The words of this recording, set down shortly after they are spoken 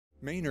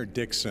Maynard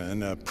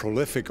Dixon, a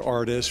prolific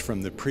artist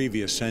from the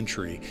previous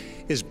century,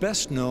 is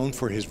best known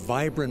for his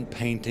vibrant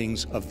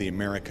paintings of the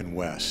American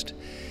West.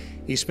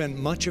 He spent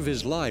much of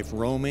his life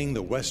roaming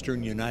the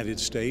western United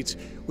States,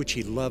 which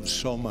he loved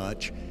so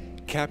much,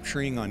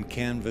 capturing on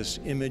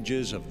canvas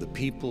images of the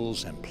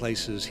peoples and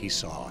places he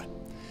saw.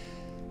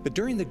 But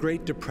during the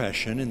Great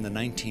Depression in the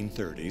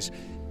 1930s,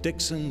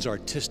 Dixon's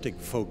artistic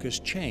focus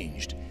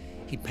changed.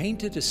 He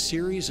painted a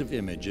series of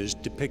images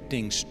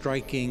depicting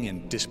striking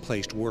and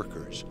displaced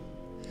workers.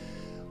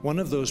 One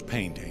of those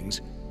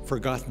paintings,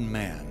 Forgotten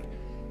Man,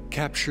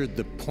 captured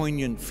the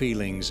poignant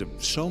feelings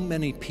of so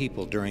many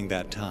people during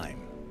that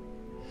time.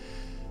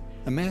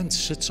 A man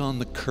sits on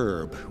the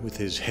curb with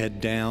his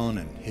head down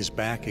and his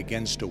back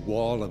against a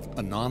wall of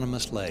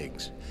anonymous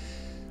legs.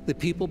 The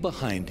people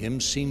behind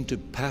him seem to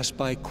pass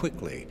by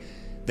quickly.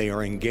 They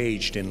are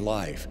engaged in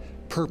life,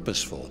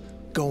 purposeful,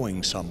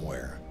 going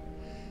somewhere.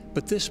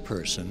 But this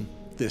person,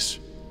 this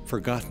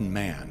forgotten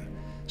man,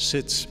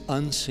 sits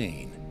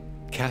unseen,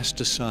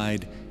 cast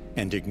aside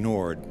and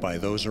ignored by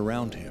those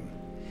around him.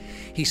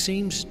 He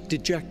seems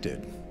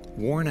dejected,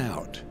 worn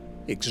out,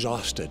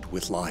 exhausted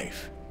with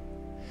life.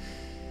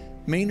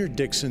 Maynard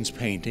Dixon's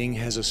painting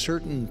has a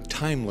certain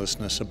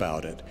timelessness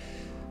about it.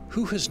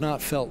 Who has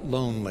not felt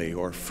lonely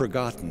or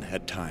forgotten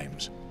at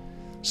times?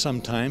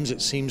 Sometimes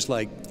it seems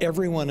like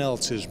everyone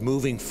else is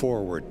moving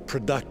forward,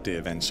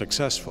 productive and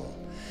successful.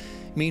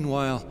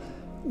 Meanwhile,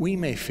 we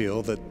may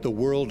feel that the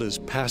world is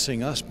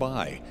passing us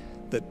by,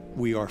 that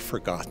we are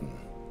forgotten.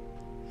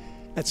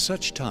 At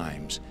such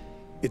times,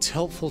 it's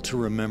helpful to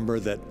remember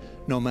that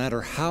no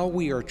matter how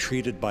we are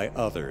treated by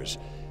others,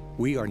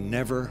 we are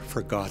never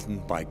forgotten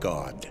by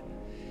God.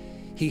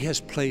 He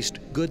has placed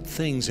good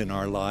things in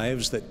our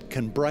lives that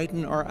can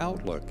brighten our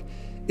outlook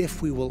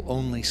if we will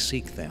only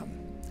seek them.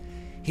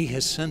 He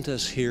has sent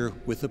us here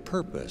with a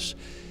purpose,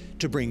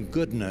 to bring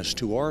goodness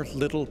to our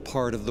little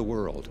part of the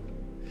world.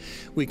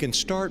 We can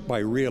start by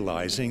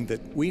realizing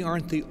that we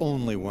aren't the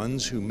only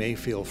ones who may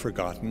feel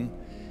forgotten.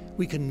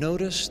 We can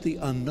notice the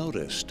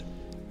unnoticed.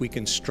 We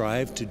can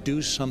strive to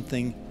do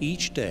something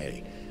each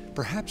day,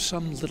 perhaps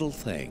some little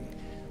thing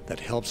that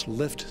helps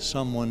lift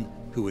someone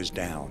who is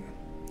down.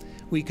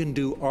 We can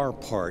do our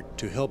part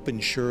to help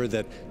ensure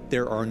that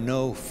there are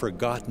no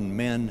forgotten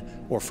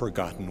men or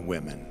forgotten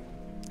women.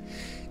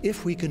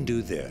 If we can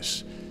do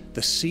this,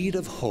 the seed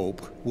of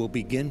hope will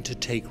begin to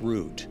take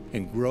root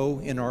and grow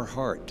in our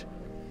heart.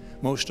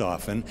 Most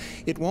often,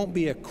 it won't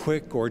be a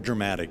quick or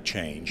dramatic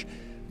change,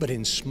 but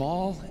in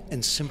small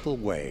and simple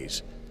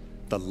ways,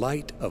 the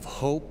light of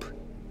hope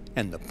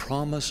and the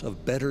promise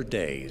of better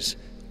days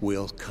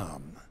will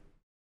come.